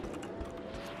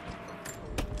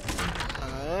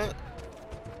 Alright.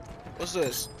 What's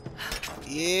this?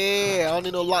 Yeah, I don't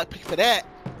need no lockpick for that.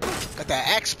 Got that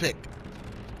axe pick.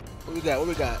 What we got? What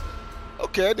we got?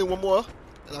 Okay, I need one more.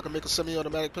 And I can make a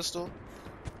semi-automatic pistol.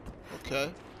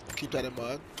 Okay, keep that in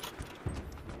mind.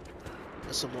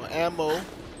 And some more ammo.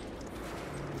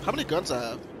 How many guns I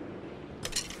have?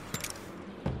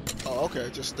 Oh, okay,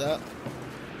 just that.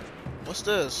 What's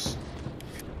this?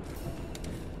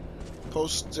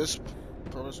 Post this.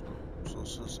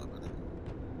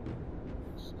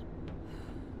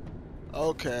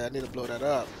 Okay, I need to blow that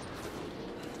up.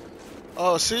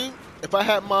 Oh, see? If I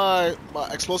had my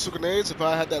explosive grenades, if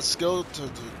I had that skill to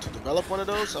develop one of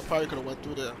those, I probably could have went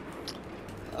through there.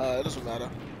 It doesn't matter.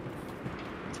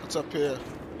 What's up here?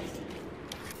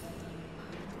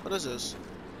 What is this?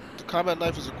 The combat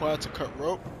knife is required to cut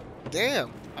rope.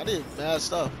 Damn, I need mad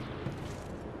stuff.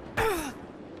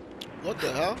 What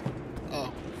the hell?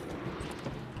 Oh.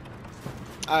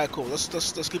 Alright, cool. Let's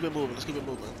keep it moving. Let's keep it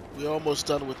moving. We're almost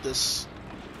done with this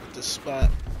spot.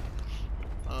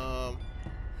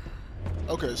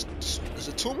 Okay, is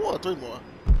it 2 more or 3 more?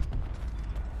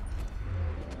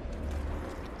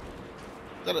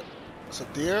 It's a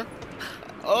deer?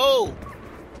 Oh!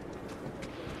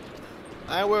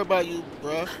 I ain't worried about you,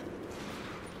 bruh.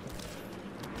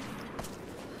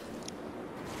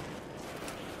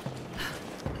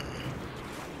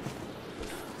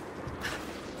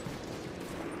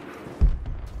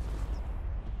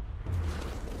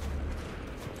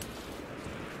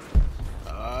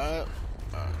 Alright.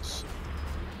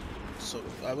 So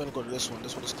I'm gonna go to this one.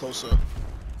 This one is closer.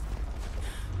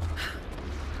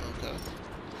 Okay.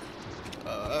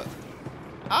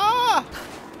 Ah!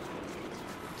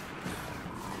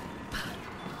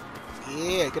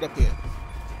 Yeah, get up here.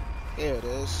 Here it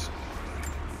is.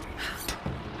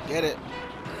 Get it.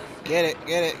 Get it,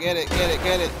 get it, get it, get it,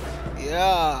 get it.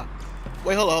 Yeah.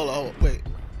 Wait, hold on. Wait.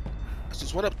 I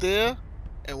just went up there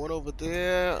and went over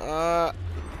there.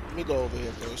 Let me go over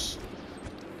here first.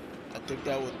 I think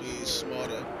that would be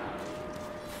smarter.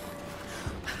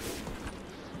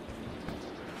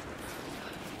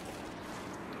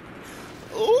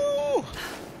 Ooh!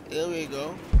 There we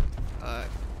go. Alright.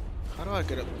 How do I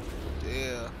get up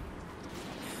there?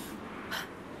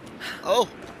 Oh!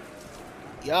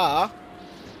 Yeah.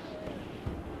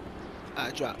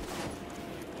 Alright, drop.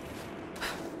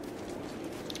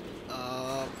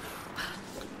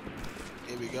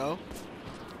 Here we go.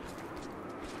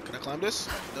 Can I climb this?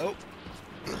 Nope.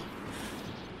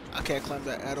 I can't climb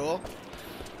that at all.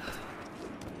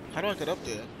 How do I get up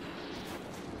there?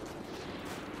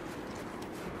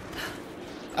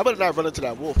 I better not run into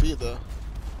that wolf either.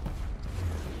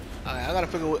 Alright, I gotta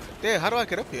figure what. Damn, how do I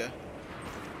get up here?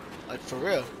 Like, for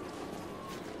real.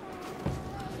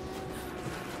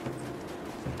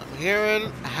 I'm hearing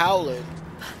howling.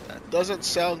 That doesn't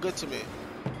sound good to me.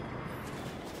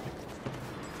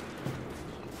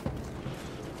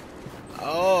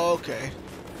 Oh, okay.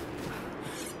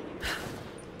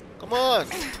 Come on.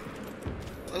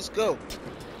 Let's go.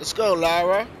 Let's go,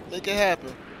 Lara. Make it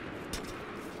happen.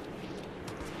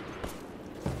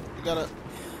 You gotta...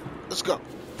 Let's go.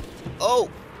 Oh!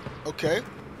 Okay.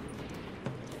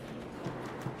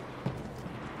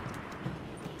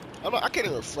 I can't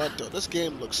even front though. This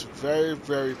game looks very,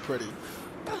 very pretty.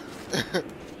 You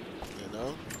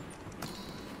know?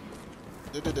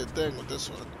 They did their thing with this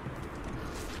one.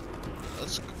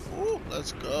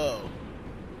 Let's go.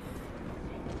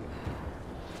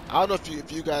 I don't know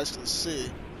if you guys can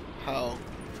see how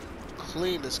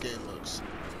clean this game looks.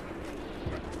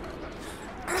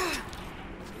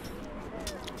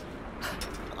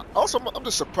 Also, I'm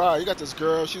just surprised. You got this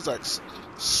girl. She's like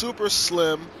super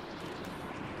slim.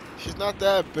 She's not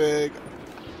that big.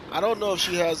 I don't know if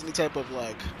she has any type of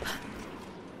like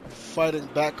fighting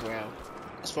background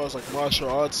as far as like martial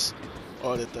arts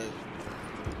or anything.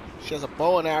 She has a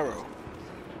bow and arrow.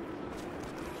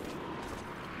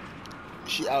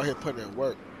 She out here putting in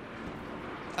work.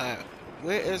 Alright,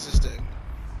 where is this thing?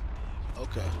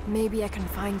 Okay. Maybe I can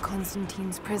find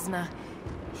Constantine's prisoner.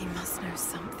 He must know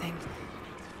something.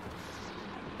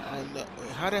 I know. Wait,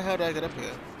 how the hell did I get up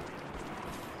here?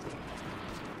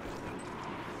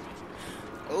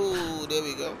 Oh, there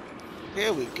we go.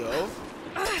 Here we go.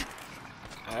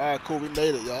 Alright, cool. We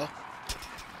made it, y'all.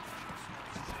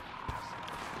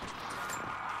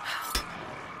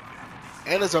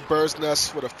 And there's a bird's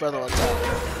nest with a feather on top.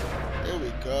 There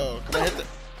we go. Can I hit the...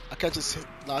 I can't just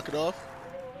knock it off?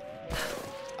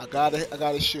 I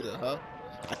gotta shoot it, huh?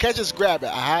 I can't just grab it.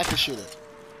 I have to shoot it.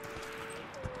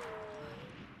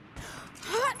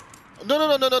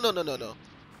 No.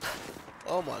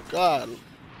 Oh my god.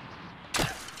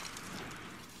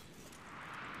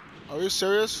 Are you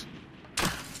serious?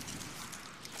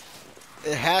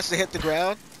 It has to hit the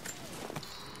ground.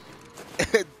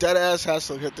 Dead ass has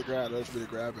to hit the ground in order for me to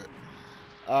grab it.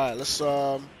 All right, let's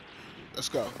go.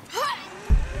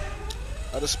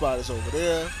 Other spot is over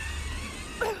there.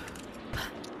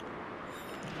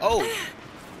 Oh,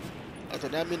 I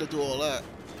did not mean to do all that.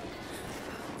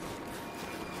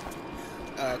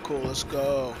 All right, cool. Let's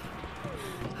go.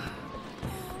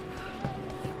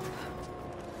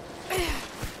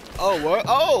 Oh, word.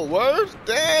 Oh, word.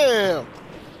 Damn.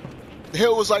 The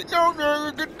hill was like, no,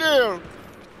 no, get down.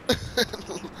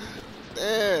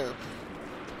 Damn.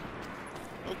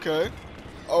 Okay.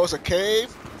 Oh, it's a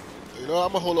cave? You know,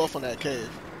 I'm gonna hold off on that cave.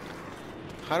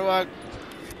 How do I... Let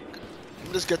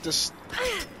me just get this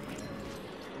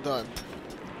done.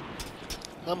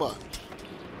 Come on.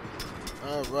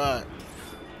 Alright.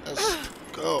 Let's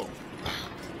go.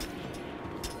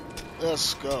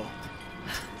 Let's go.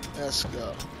 Let's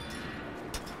go.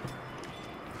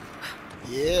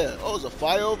 Yeah. Oh, there's a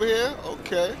fire over here?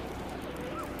 Okay.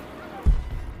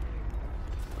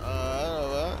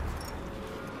 Alright.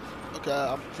 Okay,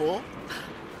 I'm full.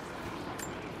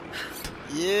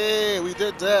 Yeah, we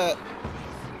did that.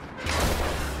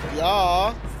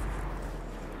 Yeah.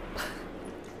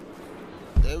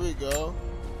 There we go.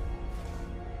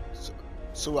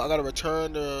 So I gotta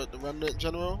return the remnant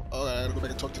general. Oh, I gotta go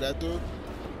back and talk to that dude.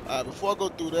 Alright, before I go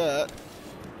through that,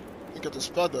 let me get this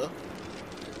feather.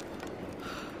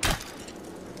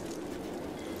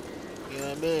 You know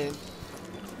what I mean?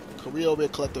 Cause we over here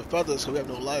collecting feathers, cause we have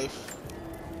no life.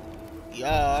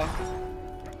 Yeah.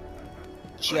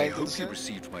 I hope you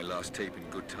received my last tape in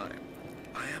good time.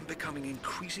 I am becoming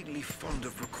increasingly fond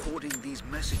of recording these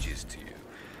messages to you.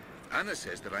 Anna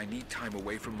says that I need time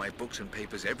away from my books and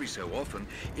papers every so often,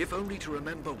 if only to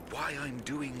remember why I'm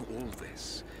doing all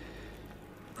this.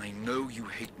 I know you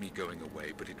hate me going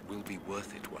away, but it will be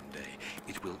worth it one day.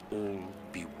 It will all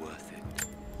be worth it.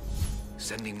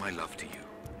 Sending my love to you.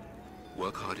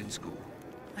 Work hard in school.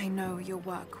 I know your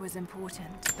work was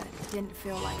important, but it didn't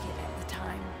feel like it at the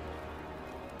time.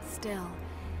 Still,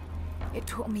 it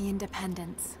taught me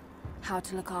independence, how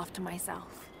to look after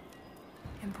myself.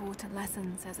 Important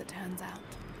lessons, as it turns out.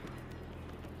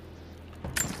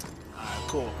 Alright,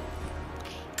 cool.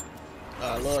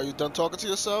 Alright, Laura, you done talking to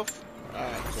yourself?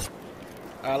 Alright, cool.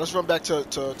 Alright, let's run back to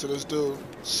this dude,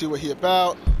 see what he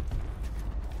about.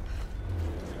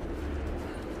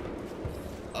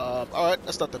 Alright,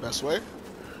 that's not the best way.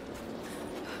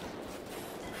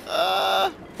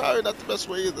 Probably not the best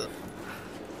way either.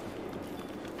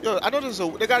 Yo, I know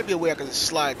there gotta be a way I can just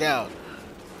slide down.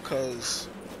 Cause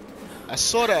I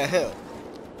saw that hill.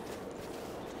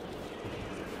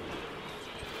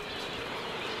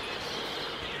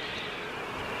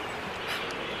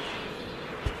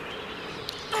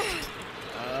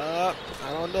 I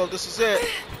don't know if this is it.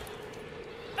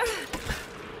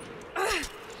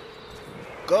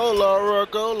 Go, Laura,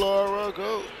 go, Laura,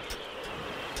 go.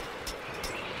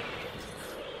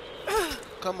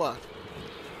 Come on.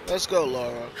 Let's go,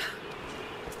 Laura.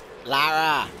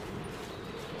 Lara!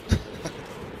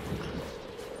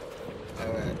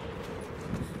 Alright.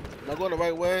 Am I going the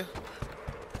right way?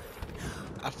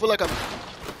 I feel like I'm...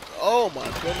 Oh my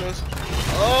goodness.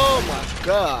 Oh my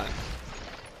god.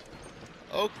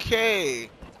 Okay.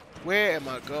 Where am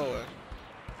I going?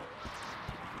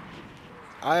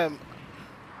 I am...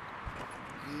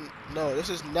 No, this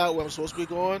is not where I'm supposed to be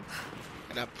going.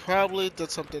 And I probably did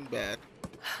something bad.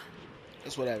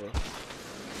 It's whatever.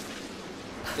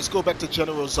 Let's go back to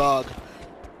General Zog.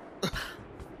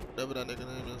 Whatever that nigga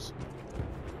name is.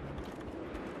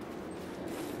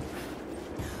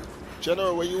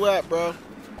 General, where you at, bro?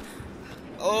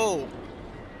 Oh.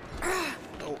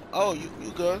 Oh,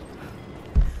 you good?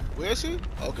 Where is he?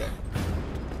 Okay.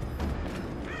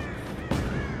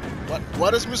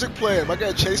 What is music playing? Am I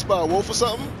getting chased by a wolf or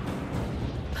something?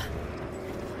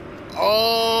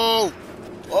 Oh!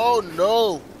 Oh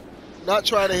no! Not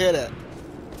trying to hear that.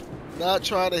 Not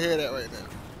trying to hear that right now.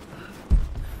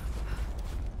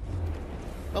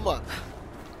 Come on.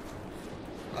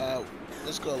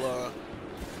 Let's go, Laura.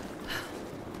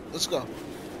 Let's go.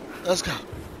 Let's go.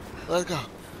 Let's go.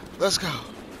 Let's go.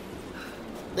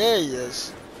 There he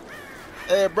is.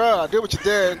 Hey, bro, I did what you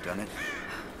did. You done it?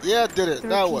 Yeah, I did it.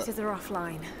 Now what? The repeaters are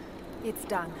offline. It's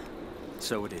done.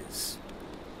 So it is.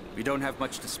 We don't have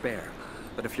much to spare,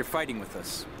 but if you're fighting with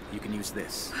us, you can use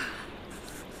this.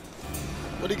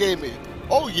 What he gave me?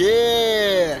 Oh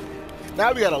yeah!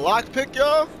 Now we got a lockpick,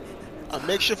 y'all. A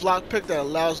makeshift lockpick that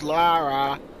allows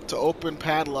Lara to open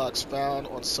padlocks found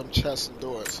on some chests and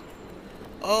doors.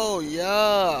 Oh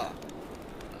yeah.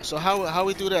 So how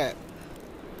we do that?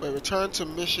 Wait, return to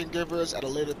mission givers at a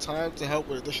later time to help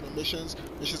with additional missions.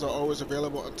 Missions are always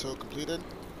available until completed.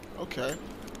 Okay.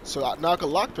 So now I can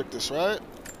lockpick this, right?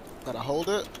 Gotta hold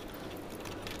it.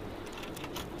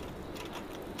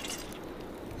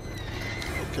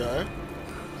 Okay.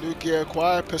 New gear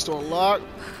acquired, pistol unlocked.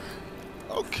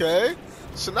 Okay.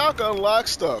 So now I can unlock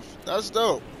stuff. That's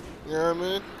dope. You know what I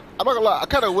mean? I'm not gonna lie, I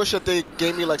kinda wish that they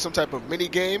gave me like some type of mini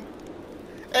game.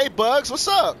 Hey Bugs, what's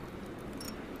up?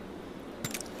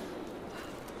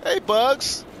 Hey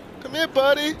Bugs. Come here,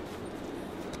 buddy.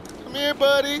 Come here,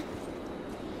 buddy.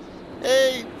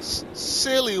 Hey,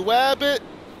 silly wabbit.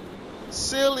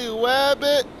 Silly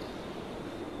wabbit.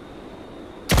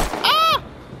 Ah!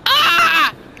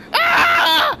 Ah!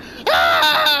 Ah!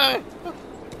 Ah!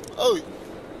 Oh,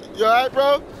 you alright,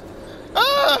 bro?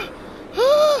 Ah!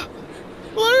 Ah!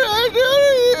 What did I do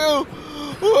to you?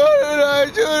 What did I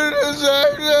do to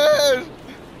deserve this?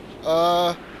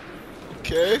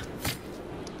 Okay.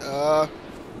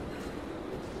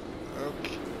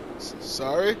 Okay.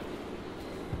 Sorry.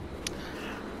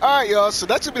 Alright, y'all, so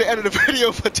that's gonna be the end of the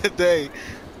video for today.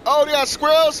 Oh, they got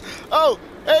squirrels? Oh,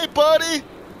 hey, buddy.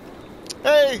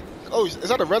 Hey. Oh, is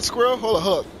that a red squirrel? Hold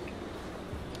up.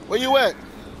 Where you at?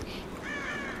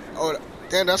 Oh,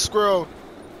 damn, that squirrel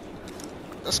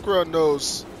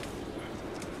knows.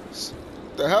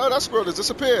 The hell? That squirrel just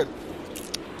disappeared.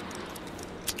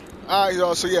 Alright,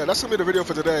 y'all, so yeah, that's gonna be the video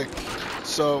for today.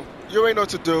 So, you already know what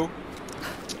to do.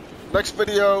 Next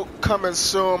video coming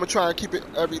soon. I'm gonna try and keep it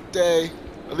every day,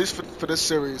 at least for this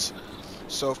series.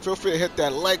 So feel free to hit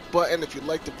that like button if you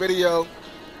like the video.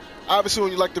 Obviously,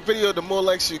 when you like the video, the more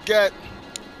likes you get,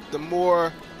 the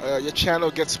more your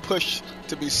channel gets pushed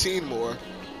to be seen more.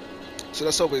 So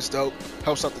that's always dope.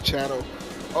 Helps out the channel.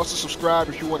 Also subscribe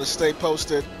if you want to stay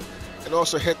posted, and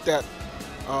also hit that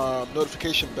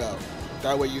notification bell.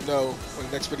 That way you know when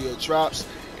the next video drops,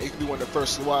 and you can be one of the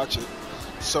first to watch it.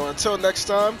 So until next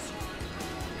time,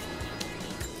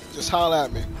 just holler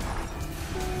at me.